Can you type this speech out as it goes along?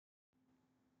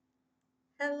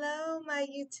Hello, my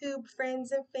YouTube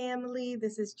friends and family.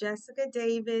 This is Jessica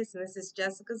Davis, and this is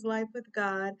Jessica's Life with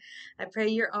God. I pray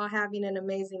you're all having an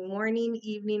amazing morning,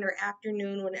 evening, or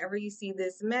afternoon whenever you see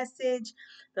this message.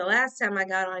 The last time I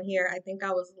got on here, I think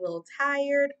I was a little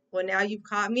tired. Well, now you've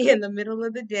caught me in the middle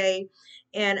of the day,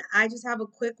 and I just have a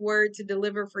quick word to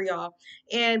deliver for y'all.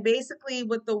 And basically,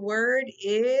 what the word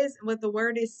is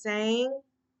saying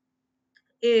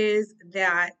is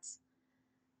that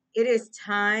it is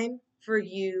time for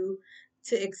you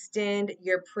to extend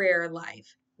your prayer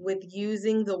life with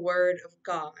using the word of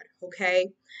God, okay?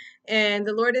 And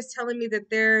the Lord is telling me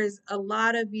that there's a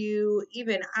lot of you,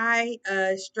 even I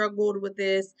struggled with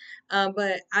this,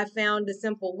 but I found a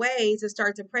simple way to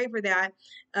start to pray for that,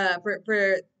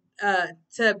 to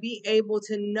be able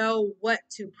to know what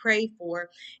to pray for.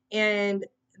 And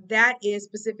that is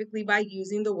specifically by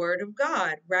using the word of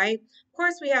God, right? Of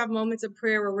course, we have moments of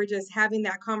prayer where we're just having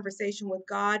that conversation with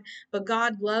God, but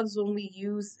God loves when we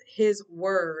use his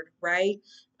word, right?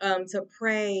 To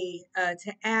pray,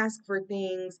 to ask for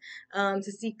things,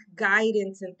 to seek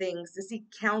guidance in things, to seek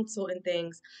counsel in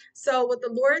things. So, what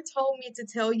the Lord told me to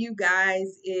tell you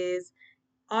guys is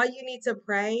all you need to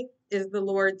pray is the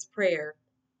Lord's Prayer.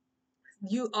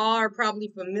 You are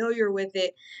probably familiar with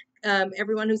it.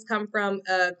 Everyone who's come from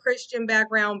a Christian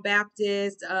background,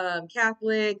 Baptist,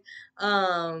 Catholic,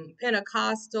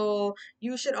 Pentecostal,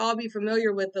 you should all be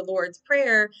familiar with the Lord's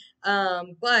Prayer.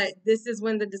 But this is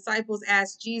when the disciples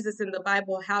asked Jesus in the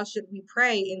Bible, how should we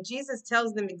pray? And Jesus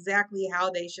tells them exactly how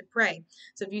they should pray.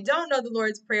 So if you don't know the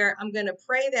Lord's Prayer, I'm going to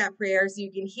pray that prayer so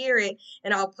you can hear it.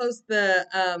 And I'll post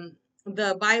the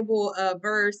Bible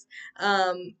verse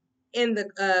in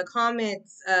the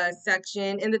comments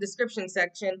section, in the description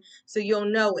section, so you'll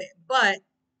know it. But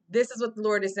this is what the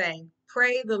Lord is saying.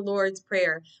 Pray the Lord's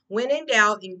Prayer. When in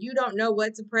doubt and you don't know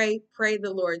what to pray, pray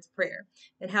the Lord's Prayer.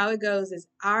 And how it goes is,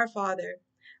 Our Father,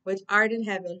 which art in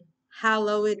heaven,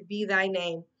 hallowed be thy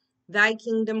name. Thy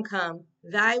kingdom come,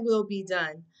 thy will be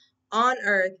done, on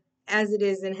earth as it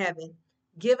is in heaven.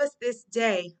 Give us this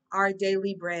day our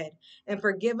daily bread, and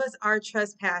forgive us our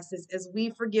trespasses as we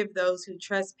forgive those who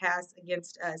trespass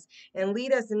against us. And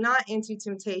lead us not into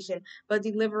temptation, but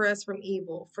deliver us from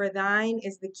evil. For thine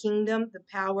is the kingdom, the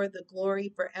power, the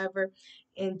glory forever.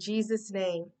 In Jesus'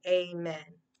 name,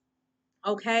 amen.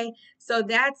 Okay, so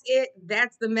that's it.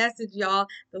 That's the message, y'all.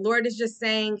 The Lord is just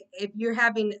saying, if you're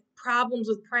having problems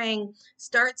with praying,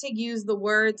 start to use the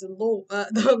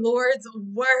the Lord's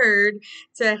word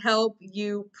to help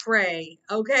you pray.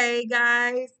 Okay,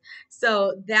 guys.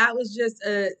 So that was just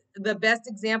the best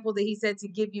example that He said to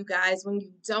give you guys when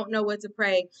you don't know what to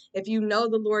pray. If you know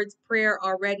the Lord's prayer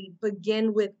already,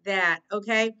 begin with that.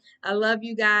 Okay. I love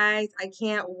you guys. I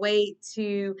can't wait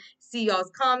to see y'all's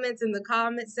comments in the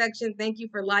comment section. Thank you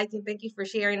for liking. Thank you for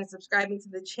sharing and subscribing to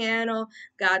the channel.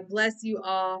 God bless you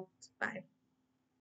all. Bye.